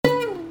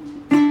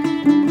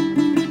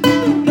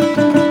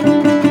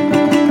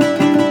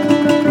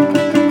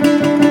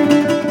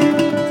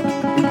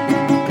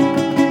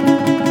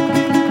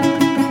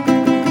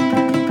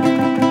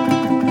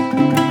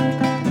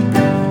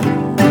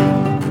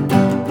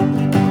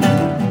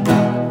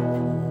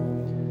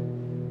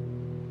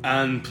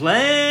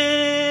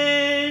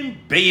Unplanned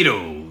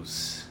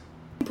Beatles.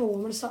 Paul,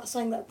 I'm going to start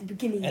saying that at the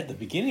beginning. At the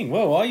beginning?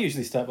 Well, I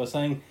usually start by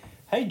saying,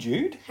 hey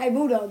Jude. Hey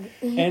Bulldog.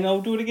 And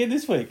I'll do it again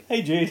this week.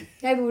 Hey Jude.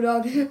 Hey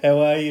Bulldog.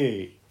 How are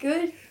you?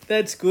 Good.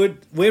 That's good.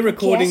 We're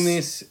recording Yes.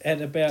 this at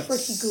about...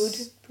 Pretty good.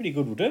 Pretty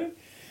good will do.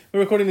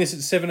 We're recording this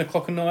at 7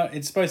 o'clock at night.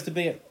 It's supposed to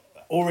be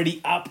already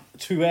up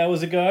 2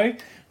 hours ago.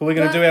 But we're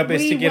going to do our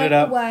best to get it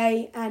up. We went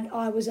away and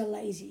I was a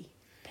lazy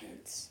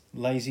pants.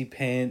 Lazy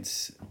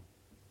pants.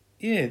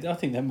 Yeah, I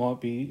think that might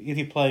be... If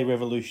you play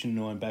Revolution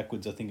 9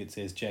 backwards, I think it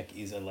says Jack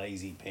is a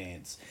lazy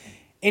pants.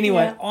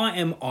 Anyway, Yeah. I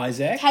am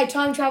Isaac. Hey,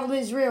 time travel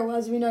is real,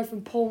 as we know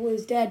from Paul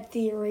is dead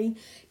theory.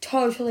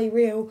 Totally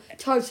real.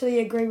 Totally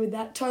agree with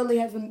that. Totally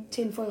have a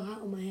tinfoil hat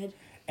on my head.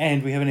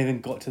 And we haven't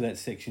even got to that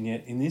section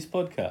yet in this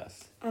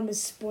podcast. I'm a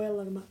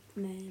spoiler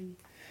man.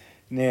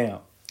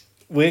 Now,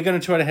 we're going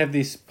to try to have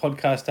this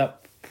podcast up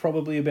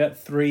probably about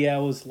 3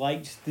 hours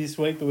late this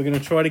week, but we're going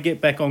to try to get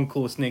back on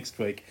course next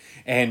week.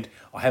 And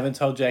I haven't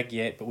told Jack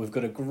yet, but we've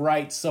got a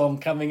great song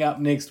coming up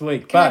next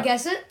week. Can I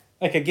guess it?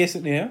 Okay, guess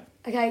it now.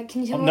 Okay,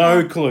 can you tell me No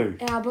what clue.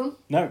 album?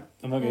 No,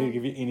 I'm not going to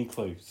give you any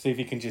clue. See if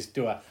you can just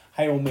do a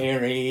Hail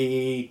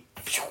Mary.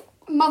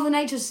 Mother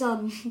Nature's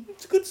Son.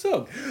 It's a good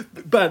song.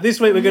 But this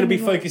week we're going to be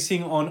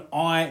focusing on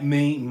I,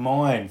 Me,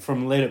 Mine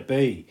from Let It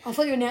Be. I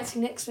thought you were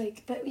announcing next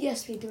week, but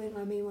yes, we're doing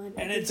I Mean Mine.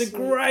 And it's a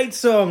great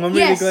song. I'm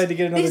really glad to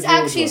get another This is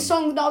George actually one. a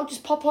song that I'll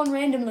just pop on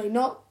randomly,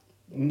 not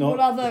what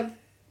other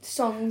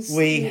songs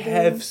We we're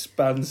have doing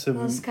spun some...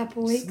 last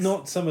couple of weeks.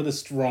 Not some of the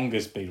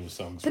strongest Beatles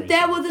songs. But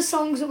there were the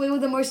songs that we were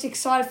the most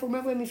excited for.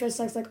 Remember when we first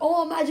started, like,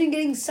 oh, imagine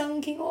getting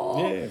Sun King.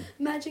 Oh, Yeah.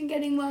 imagine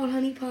getting Wild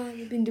Honey Pie.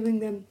 We've been doing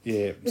them.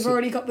 Yeah. We've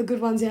already got the good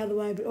ones out of the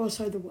way, but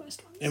also the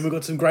worst ones. And we've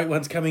got some great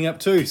ones coming up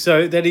too.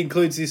 So that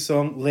includes this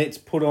song. Let's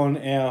put on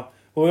our...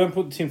 Well, we won't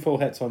put the tinfoil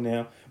hats on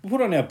now. We'll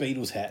put on our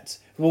Beatles hats.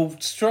 We'll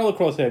stroll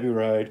across Abbey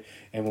Road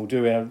and we'll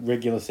do our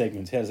regular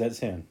segments. How does that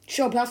sound?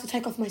 Sure, but I have to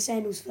take off my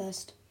sandals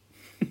first.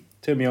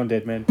 Turn me on,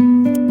 dead man.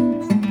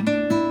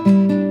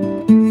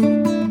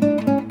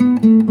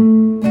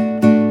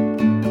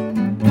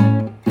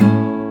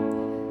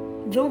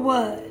 The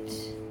Word.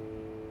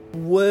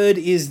 Word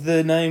is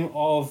the name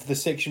of the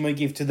section we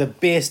give to the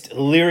best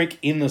lyric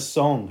in the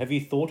song. Have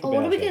you thought about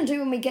What are we it? going to do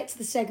when we get to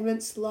the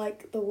segments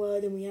like The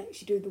Word and we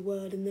actually do The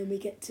Word and then we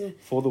get to...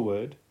 For the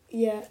word?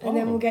 Yeah, and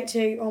then we'll get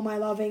to All My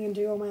Loving and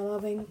do All My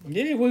Loving.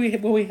 Yeah, well,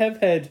 we have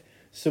had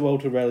Sir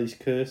Walter Raleigh's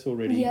Curse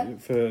already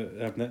for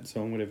that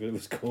song, whatever it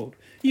was called.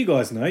 You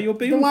guys know, you're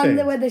Beatles The one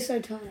fans. where they're so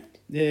tired.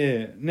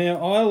 Yeah. Now,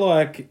 I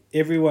like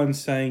everyone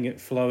saying it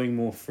flowing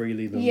more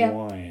freely than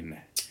wine.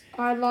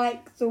 I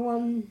like the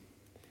one...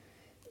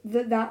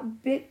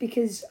 That bit,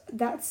 because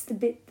that's the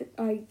bit that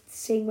I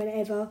sing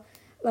whenever.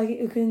 Like,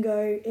 it could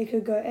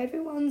go,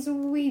 everyone's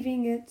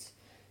weaving it.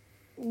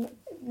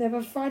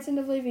 Never frightened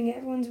of leaving it,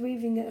 everyone's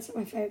weaving it. That's not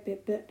my favourite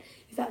bit, but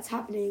if that's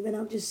happening, then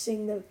I'll just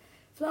sing the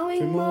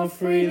flowing more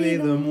freely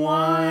than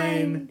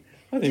wine.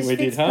 I think Just we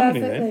did fits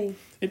harmony perfectly. there.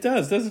 It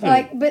does, doesn't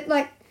Like, it? but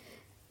like,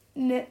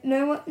 no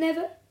one,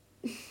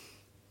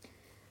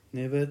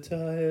 Never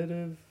tired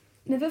of...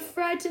 never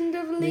frightened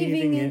of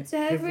leaving it.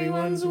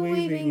 Everyone's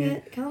weaving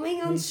it,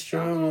 coming on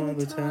strong all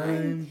the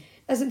time.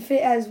 Doesn't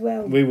fit as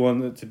well. We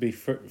want it to be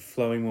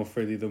flowing more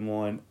freely than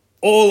wine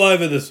all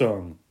over the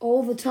song.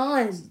 All the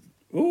time.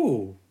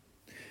 Ooh,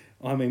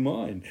 I mean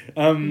mine.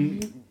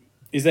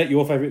 Is that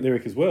your favourite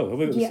lyric as well? Have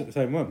we got the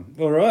same one?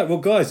 All right, well,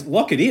 guys,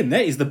 lock it in.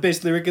 That is the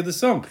best lyric of the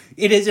song.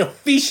 It is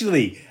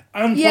officially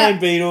Unplanned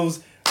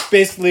Beatles'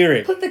 best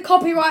lyric. Put the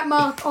copyright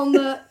mark on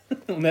the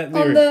on that on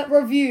lyric. the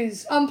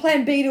reviews.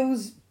 Unplanned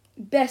Beatles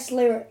best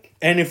lyric.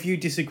 And if you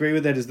disagree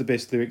with that as the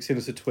best lyric, send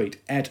us a tweet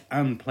at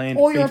Unplanned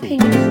Or your Beatles.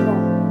 opinion is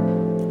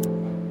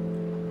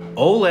wrong.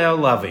 All our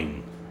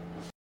loving.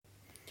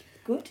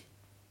 Good.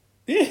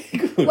 Yeah,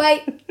 good.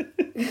 Wait.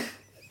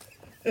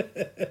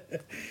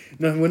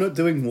 No, we're not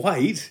doing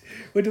Wait.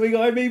 We're doing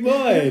I Me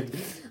Mine.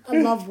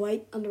 I love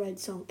Wait, underrated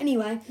song.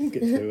 Anyway. We'll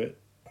get to it.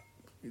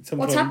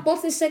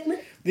 What's this segment?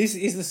 This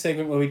is the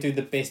segment where we do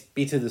the best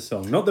bit of the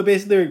song. Not the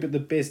best lyric, but the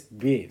best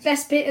bit.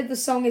 Best bit of the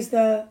song is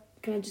the...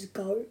 Can I just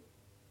go?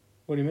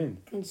 What do you mean?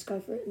 Can I just go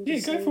for it? And Yeah,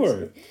 just go say for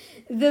this?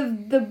 it.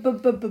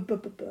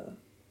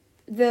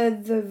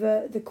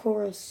 The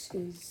chorus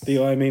is...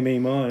 The I Me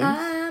Mine.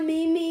 I,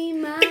 me,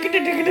 mine.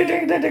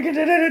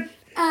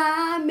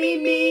 I,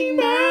 me,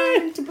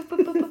 mine.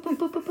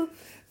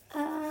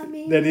 I,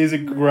 me, That is a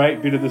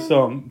great bit of the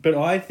song. But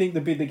I think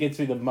the bit that gets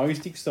me the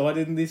most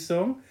excited in this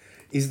song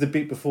is the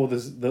bit before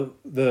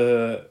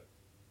the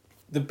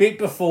bit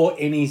before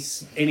any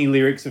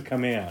lyrics have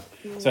come out.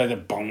 So the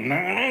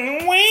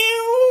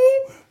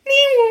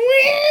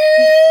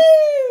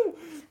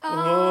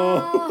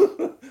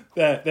oh,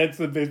 that's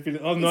the best bit.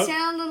 It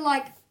sounded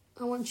like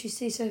I Want You to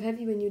See So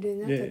Heavy when you're doing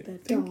that. Yeah.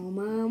 Like that.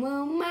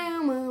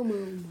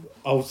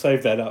 I'll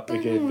save that up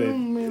again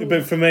then.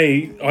 But for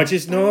me, I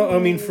just know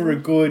I'm in for a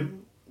good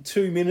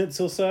 2 minutes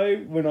or so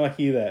when I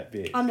hear that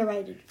bit.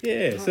 Underrated.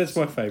 Yeah, so that's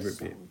my favourite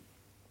bit.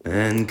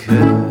 And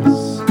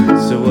 'cause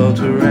Sir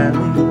Walter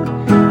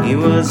Raleigh, he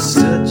was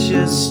such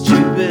a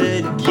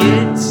stupid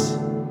kid.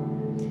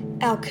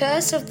 Our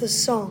curse of the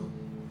song.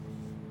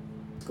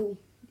 Cool.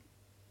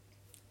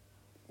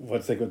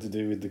 What's that got to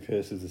do with the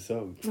curse of the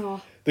song?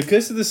 Oh. The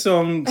curse of the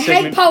song I hate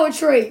segment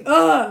poetry.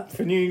 Ugh.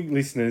 for new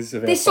listeners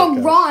of our This song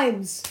podcast.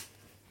 rhymes.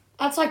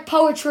 That's like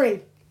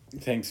poetry.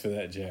 Thanks for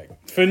that, Jack.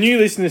 For new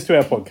listeners to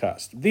our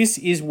podcast, this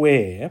is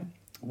where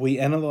we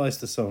analyse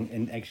the song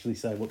and actually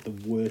say what the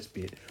worst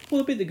bit, or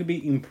the bit that could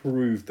be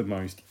improved the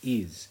most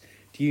is.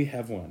 Do you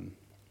have one?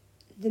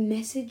 The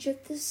message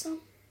of the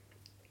song?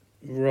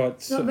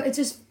 Right. No, but it's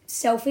just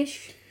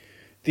selfish.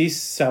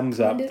 This sums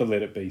up Kind of. the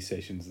Let It Be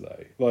sessions,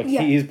 though. Like,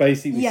 Yeah. he is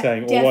basically Yeah,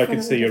 saying, all I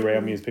can see definitely.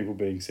 around me is people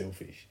being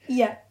selfish.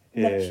 Yeah.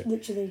 Yeah.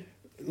 Literally.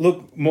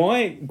 Look,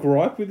 my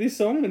gripe with this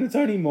song, and it's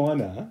only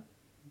minor,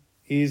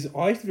 is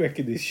I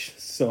reckon this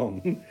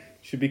song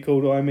should be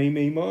called I,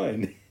 Me,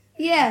 Mine.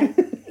 Yeah.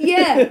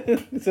 Yeah.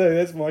 So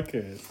that's my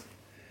curse.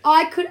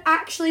 I could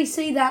actually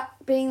see that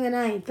being the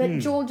name, but Hmm.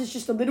 George is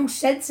just a little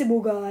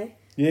sensible guy.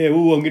 Yeah,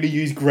 I'm going to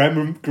use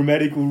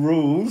grammatical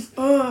rules.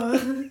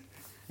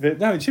 But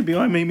no, it should be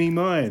I, Me,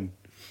 Mine.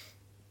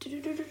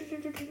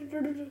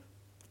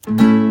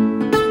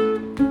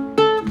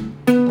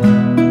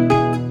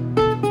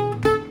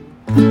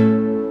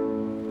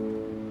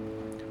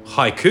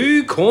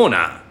 Haiku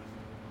Corner.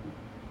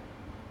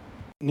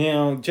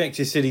 Now, Jack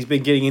just said he's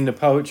been getting into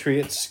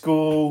poetry at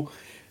school,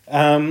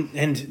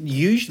 and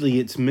usually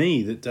it's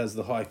me that does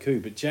the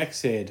haiku, but Jack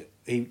said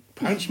he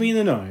punched me in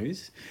the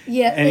nose.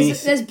 Yeah, And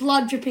there's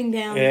blood dripping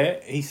down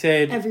He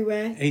said,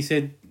 everywhere.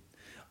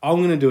 I'm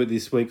going to do it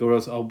this week or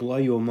else I'll blow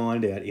your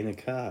mind out in a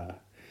car.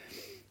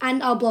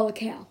 And I'll blow a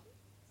cow.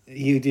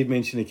 You did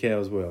mention a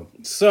cow as well.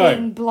 So,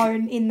 Being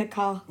blown in the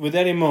car. with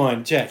that in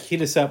mind, Jack, hit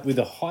us up with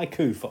a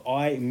haiku for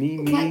I, Me,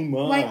 Mine.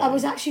 Wait, I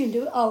was actually going to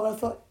do it. Oh, I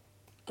thought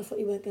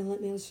you weren't going to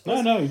let me.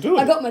 No, do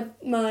it. I got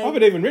my I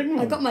haven't even written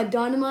one. I got my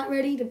dynamite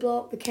ready to blow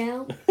up the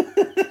cow.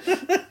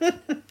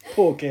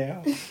 Poor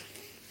cow.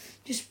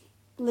 Just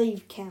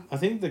leave cow. I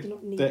think You're not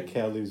that needed.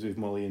 cow lives with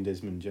Molly and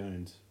Desmond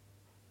Jones.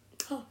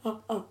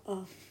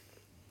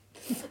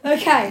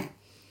 Okay.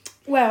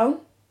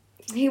 Well,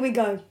 here we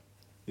go.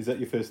 Is that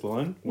your first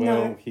line? No.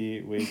 Well,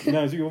 here we...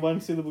 No, it's your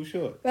one syllable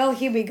short. Well,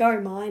 here we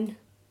go, mine.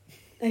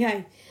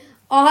 Okay.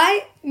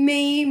 I,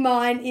 me,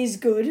 mine is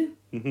good.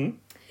 Mm-hmm.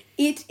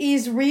 It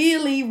is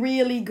really,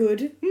 really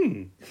good.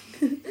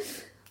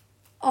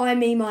 I,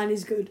 me, mine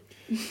is good.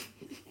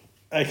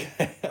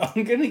 Okay,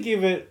 I'm going to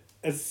give it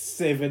a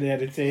 7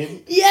 out of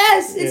 10.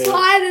 Yes, it's Yeah.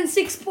 higher than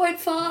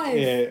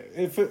 6.5.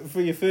 Yeah,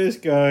 for your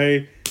first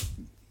go,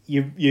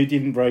 you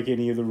didn't break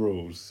any of the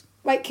rules.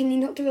 Wait, can you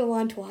not do a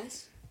line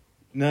twice?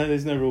 No,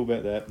 there's no rule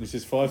about that. It's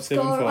just 5,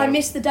 7, God, 5. I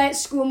missed the day at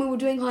school and we were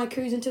doing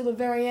haikus until the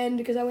very end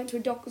because I went to a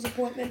doctor's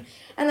appointment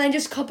and I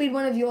just copied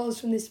one of yours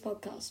from this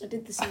podcast. I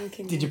did the same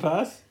thing. Did you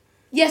pass?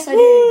 Yes, I did.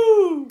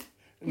 Woo!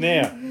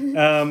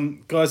 Now,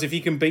 guys, if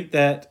you can beat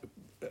that,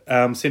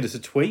 send us a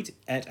tweet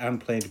at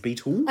Unplanned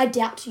Beetle. I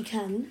doubt you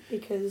can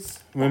because...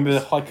 Remember,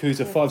 the haikus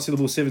are 5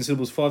 syllables, 7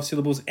 syllables, 5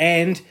 syllables.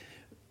 And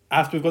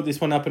after we've got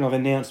this one up and I've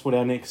announced what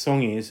our next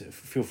song is,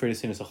 feel free to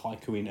send us a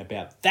haiku in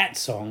about that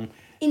song.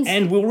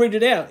 And we'll read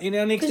it out in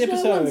our next Because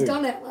episode. no one's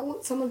done it. I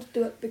want someone to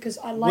do it because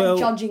I like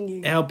judging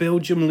you. Our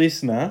Belgium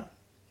listener,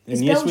 and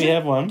Is yes, we Belgium-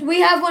 have one. Do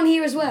we have one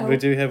here as well? We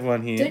do have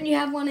one here. Don't you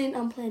have one in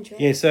Unplanned Track?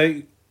 Yeah,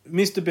 so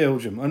Mr.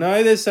 Belgium. I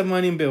know there's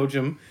someone in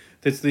Belgium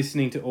that's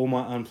listening to all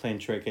my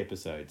Unplanned Trek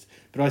episodes,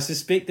 but I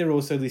suspect they're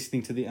also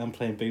listening to the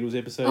Unplanned Beatles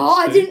episodes. Oh,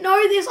 I too. didn't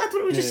know this. I thought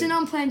it was just Yeah. an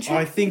Unplanned Track.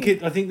 I think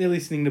they're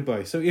listening to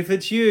both. So if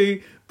it's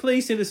you,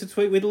 please send us a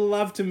tweet. We'd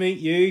love to meet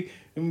you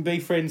and be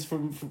friends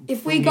from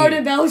If from we go here.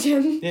 to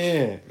Belgium.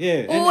 Yeah.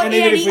 Or and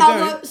even if any we other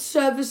don't,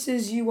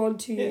 services you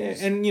want to yeah,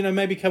 use. and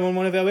maybe come on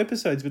one of our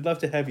episodes. We'd love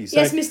to have you. So,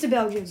 Yes, Mr.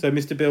 Belgium. So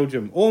Mr.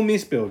 Belgium or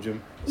Miss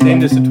Belgium,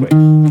 send us a tweet.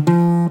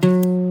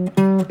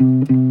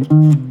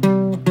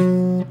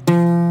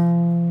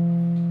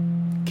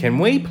 Can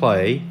we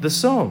play the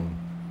song?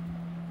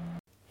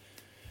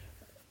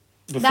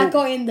 That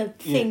got in the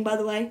thing, by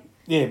the way.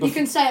 Yeah, You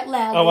can say it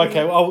loud. Oh,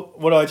 okay. Well,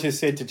 what I just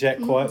said to Jack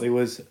quietly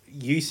was,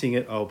 you sing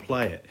it, I'll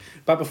play it.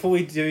 But before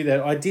we do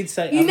that, I did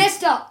say... You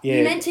messed up. Yeah.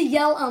 You meant to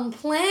yell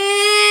Unplanned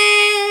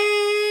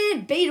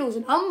Beatles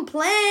and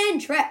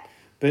Unplanned Track.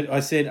 But I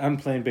said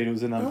Unplanned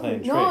Beatles and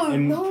Unplanned No, Track.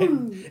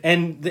 no.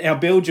 And our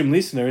Belgium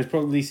listener is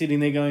probably sitting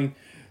there going,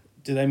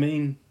 what do they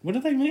mean?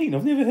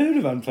 I've never heard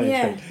of Unplanned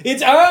Yeah. Track.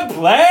 It's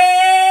Unplanned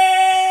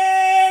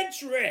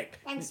Track!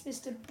 Thanks,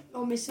 Mr.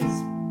 or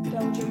Mrs.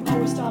 Belgium. Oh,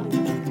 we're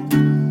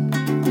starting.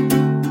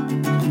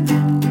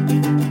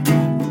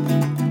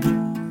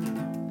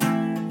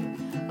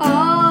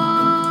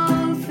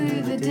 All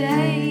through the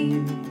day,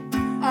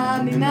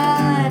 I'm in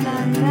mine,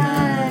 I'm in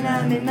mine,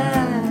 I'm in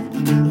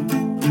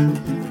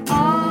mine.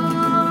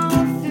 All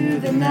through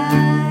the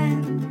night,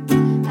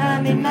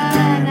 I'm in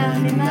mine,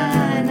 I'm in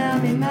mine,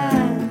 I'm in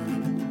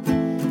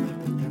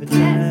mine. The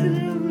chance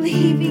of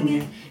leaving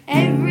it,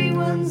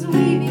 everyone's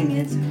leaving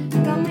it,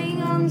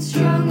 coming on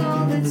strong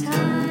all the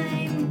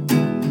time.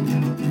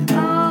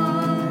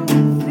 All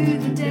through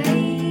the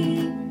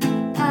day,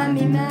 I'm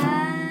in mine.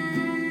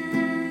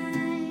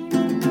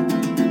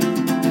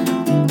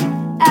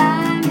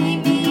 I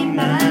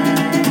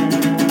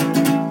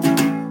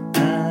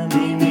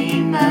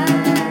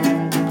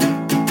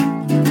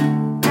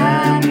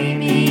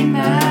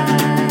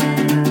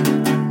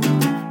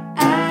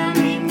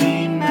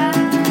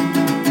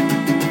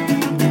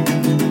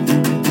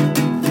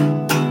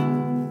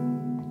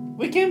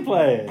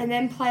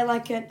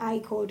like an A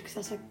chord because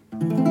that's like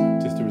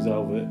Just to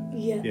resolve it.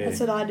 yeah, Yeah. that's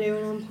what I do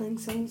when I'm playing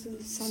songs with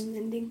the sun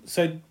ending.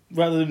 So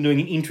rather than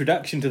doing an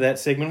introduction to that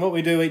segment, what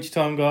we do each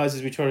time, guys,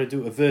 is we try to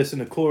do a verse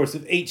and a chorus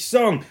of each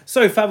song.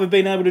 So far, we've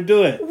been able to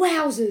do it.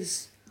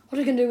 Wowzers! What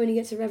are you gonna do when you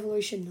get to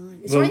Revolution 9?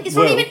 It's, Well- not, it's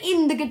not well- even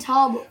in the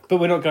guitar book. But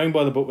we're not going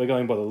by the book, we're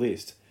going by the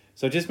list.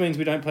 So it just means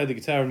we don't play the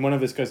guitar and one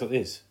of us goes like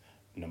this.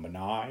 Number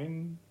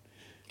 9.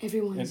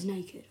 Everyone is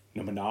naked.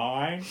 Number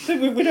 9. So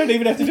we don't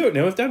even have to do it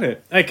now, we've done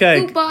it.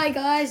 Okay. Goodbye,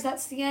 guys.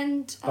 That's the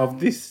end Of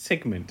this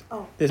segment.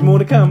 Oh. There's more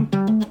to come.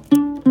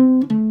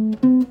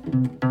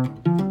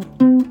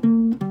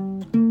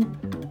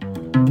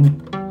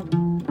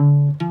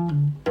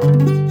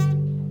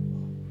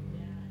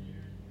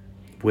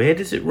 Where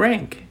does it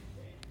rank?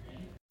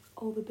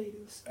 all the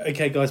Beatles.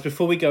 Okay, guys,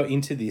 before we go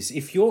into this,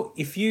 if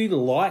you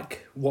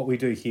like what we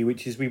do here,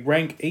 which is we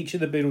rank each of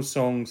the Beatles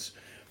songs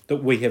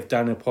that we have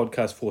done a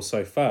podcast for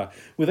so far,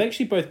 we've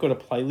actually both got a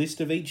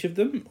playlist of each of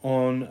them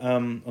on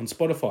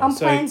Spotify. I'm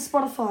playing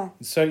Spotify.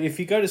 So if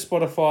you go to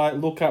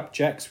Spotify, look up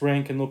Jack's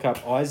rank and look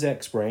up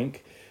Isaac's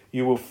rank,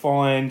 you will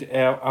find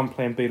our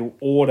Unplanned Beatle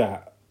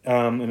order,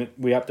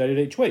 we update it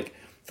each week.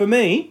 For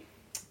me,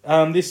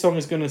 this song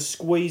is going to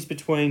squeeze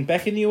between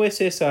Back in the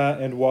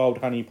USSR and Wild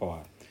Honey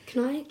Pie.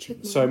 Can I check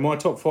mine? So my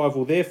top 5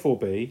 will therefore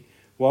be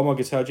While My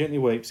Guitar Gently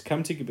Weeps,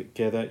 Come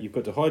Together, You've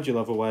Got to Hide Your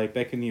Love Away,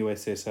 Back in the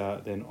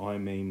USSR, then I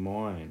Mean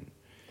Mine.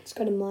 Let's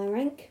go to my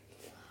rank.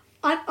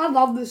 I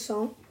love this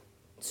song.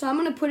 So I'm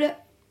going to put it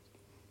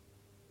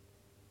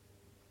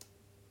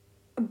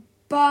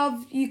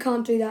above You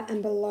Can't Do That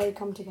and below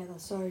Come Together.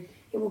 So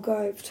it will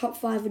go, top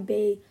 5 would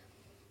be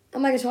Oh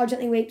My Guitar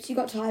Gently Weeps, You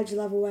Got to Hide Your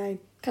Love Away,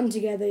 Come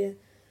Together.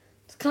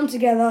 Come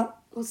Together.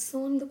 What's the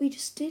one that we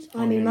just did?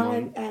 I Mean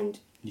Mine and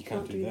You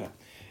Can't Do That.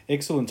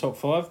 Excellent top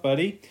 5,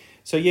 buddy.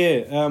 So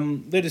yeah,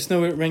 let us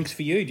know where it ranks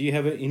for you. Do you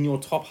have it in your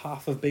top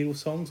half of Beatles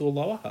songs or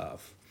lower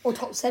half? Or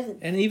top 7.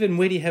 And even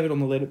where do you have it on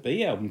the Let It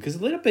Be album? Because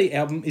the Let It Be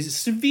album is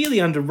severely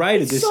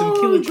underrated. There's so some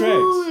killer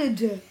tracks.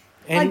 good.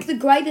 And Like the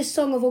greatest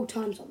song of all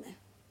time's on there.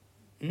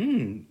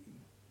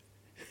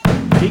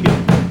 Dig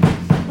it.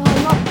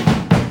 Oh, not...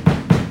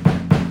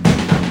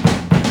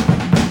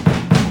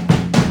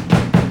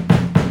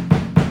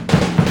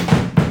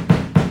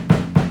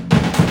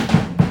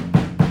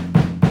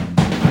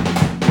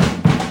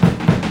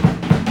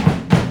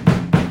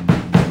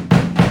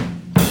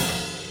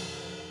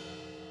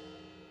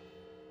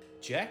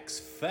 Jack's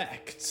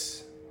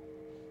Facts.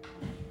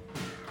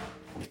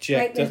 Wait,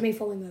 Jack, there's me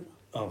falling over.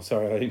 oh,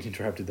 sorry, I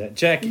interrupted that.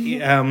 Jack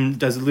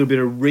does a little bit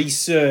of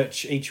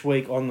research each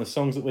week on the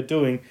songs that we're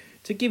doing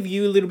to give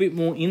you a little bit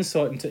more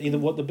insight into either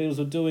what the Beatles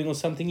are doing or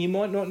something you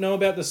might not know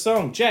about the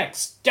song. Jack,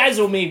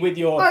 dazzle me with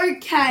your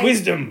Okay.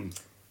 wisdom.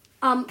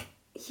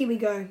 Here we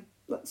go.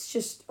 Let's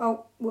just...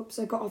 Oh, whoops,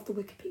 I got off the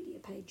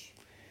Wikipedia page.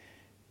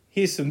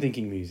 Here's some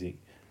thinking music.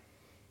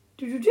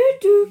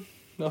 Do-do-do-do.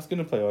 I was going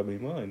to play I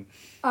Mean Mine.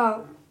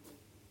 Oh.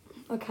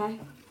 Okay.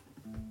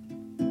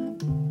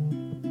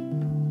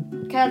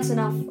 Okay, that's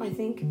enough, I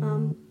think.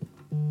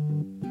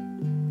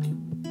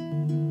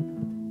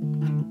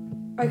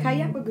 Okay,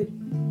 yeah, we're good,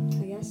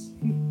 I guess.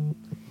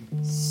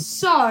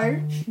 So,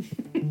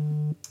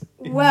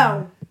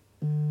 well,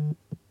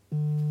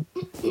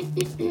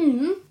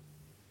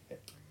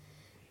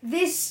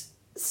 this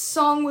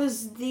song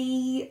was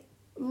the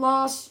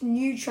last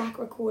new track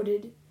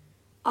recorded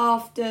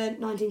after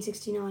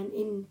 1969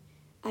 in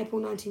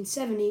April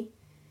 1970,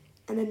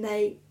 and then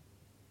they,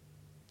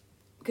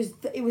 because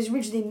it was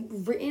originally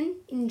written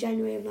in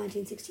January of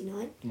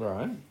 1969,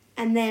 Right.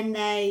 and then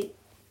they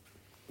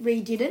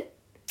redid it.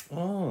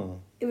 Oh.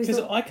 It was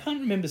Because not- I can't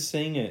remember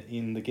seeing it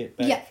in the Get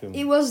Back Yeah, film.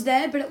 it was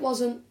there, but it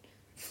wasn't.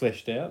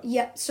 Fleshed out.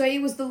 Yeah, so it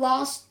was the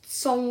last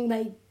song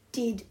they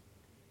did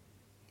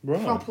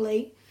Right.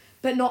 properly,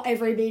 but not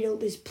every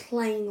Beatle is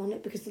playing on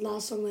it, because the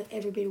last song that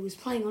every Beatle was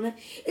playing on it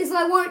is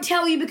I Won't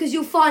Tell You, because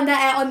you'll find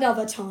that out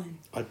another time.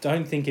 I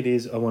don't think it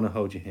is I Want to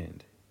Hold Your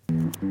Hand.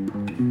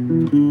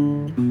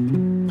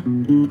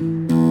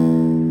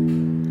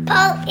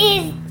 Paul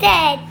is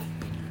dead.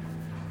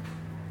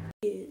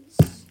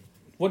 Is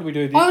What do we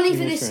do? only in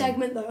for this round?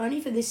 segment though.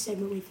 Only for this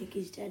segment we think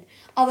he's dead.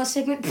 Other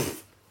segment,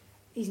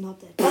 he's not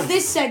dead. But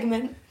this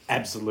segment,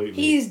 Absolutely.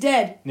 he is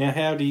dead. Now,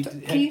 how do you...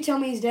 Can you tell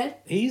me he's dead?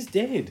 He's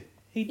dead.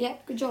 Yeah,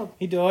 good job.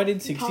 He died in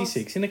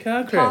 66 in a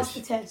car crash. Pass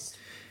the test.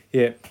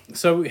 Yeah.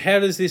 So how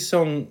does this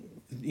song,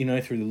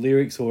 through the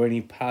lyrics or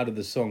any part of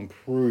the song,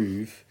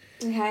 prove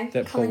Okay,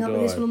 that coming Paul up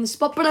with this died? one on the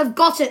spot, but I've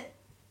got it.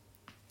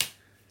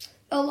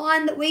 A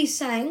line that we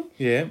sang,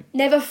 Yeah.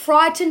 never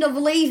frightened of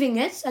leaving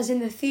it, as in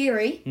the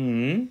theory.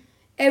 Hmm.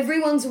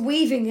 Everyone's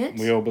weaving it,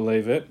 We all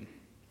believe it.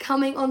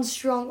 coming on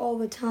strong all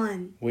the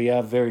time. We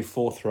are very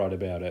forthright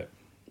about it.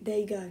 There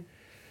you go.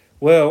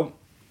 Well,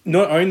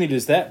 not only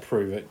does that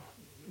prove it,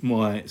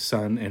 my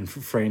son and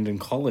friend and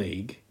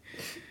colleague,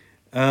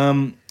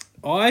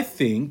 I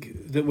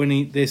think that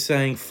when they're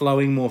saying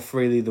flowing more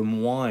freely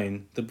than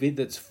wine, the bit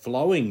that's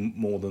flowing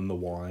more than the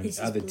wine Is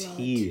are the his blood.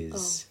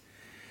 tears.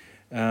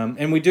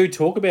 And we do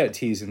talk about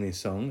tears in this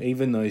song,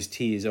 even those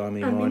tears, I'm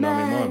in mine.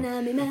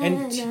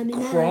 And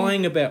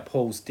crying about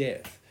Paul's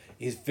death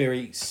is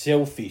very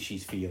selfish,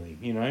 he's feeling,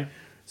 you know?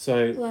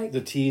 So Like-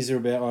 the tears are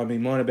about I'm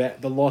in mine,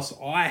 about the loss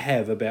I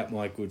have about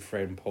my good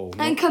friend Paul.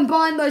 And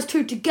combine those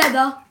two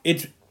together,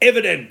 It's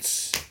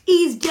evidence.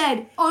 he's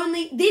dead.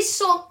 Only this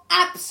song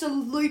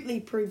absolutely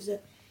proves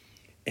it.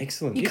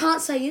 Excellent. You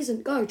can't say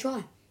isn't. Go,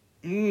 try.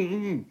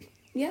 Mm-mm.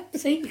 Yeah,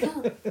 see, you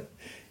can't.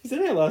 Is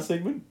that our last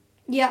segment?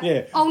 Yeah.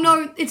 Yeah. Oh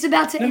no, it's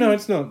about to end. No,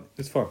 it's not.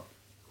 It's fine.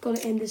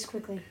 Gotta end this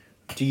quickly.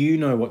 Do you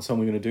know what song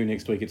we're going to do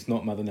next week? It's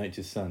not Mother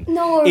Nature's Son.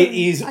 No. It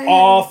is I know.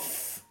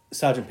 off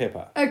Sgt.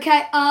 Pepper.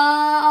 Okay,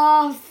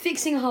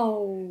 fixing a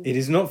hole. It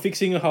is not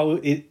fixing a hole.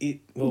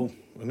 Well,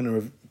 I'm going to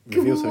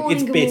reveal something. morning,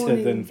 It's good better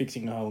morning. than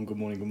fixing a hole and Good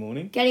Morning, Good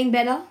Morning. Getting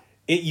better.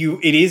 It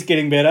is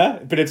getting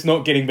better, but it's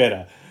not getting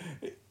better.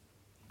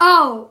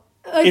 Oh,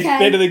 okay. It's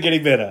better than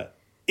getting better.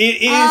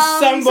 It is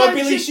sung by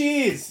Billy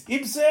Shears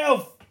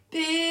himself.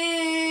 Billy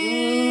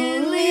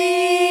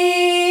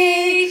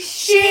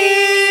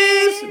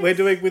Shears. We're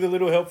doing with a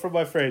little help from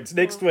my friends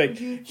next week.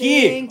 you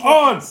Here think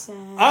on it's sad?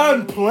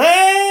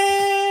 Unplanned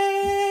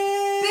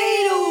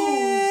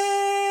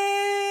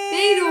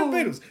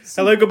Beatles.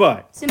 Hello,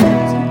 goodbye. Simple.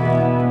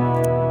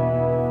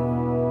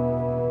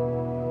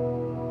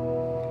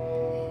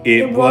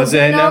 It was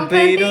an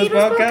Unplanned Beatles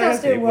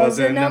podcast. It was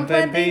an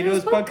Unplanned Beatles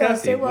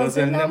podcast. It was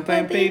an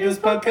Unplanned Beatles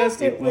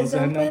podcast. It was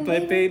an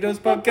Unplanned Beatles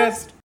podcast.